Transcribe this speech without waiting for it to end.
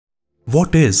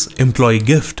What is employee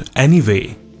gift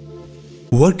anyway?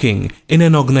 Working in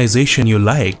an organization you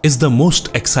like is the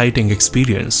most exciting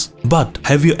experience. But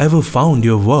have you ever found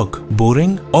your work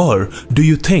boring? Or do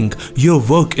you think your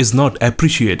work is not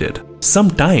appreciated?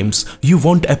 Sometimes you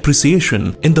want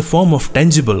appreciation in the form of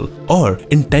tangible or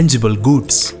intangible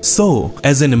goods. So,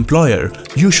 as an employer,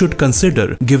 you should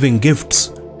consider giving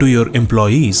gifts to your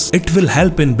employees. It will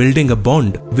help in building a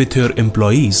bond with your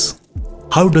employees.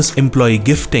 How does employee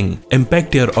gifting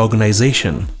impact your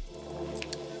organization?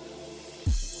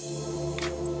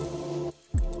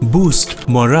 Boost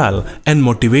morale and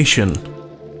motivation.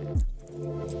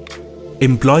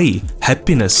 Employee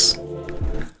happiness.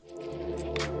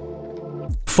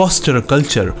 Foster a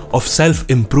culture of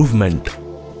self-improvement.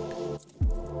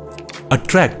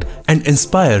 Attract and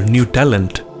inspire new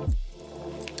talent.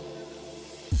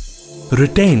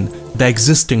 Retain the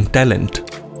existing talent.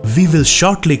 We will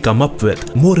shortly come up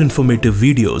with more informative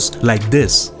videos like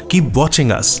this. Keep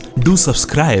watching us, do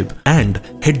subscribe and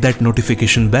hit that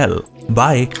notification bell.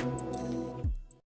 Bye.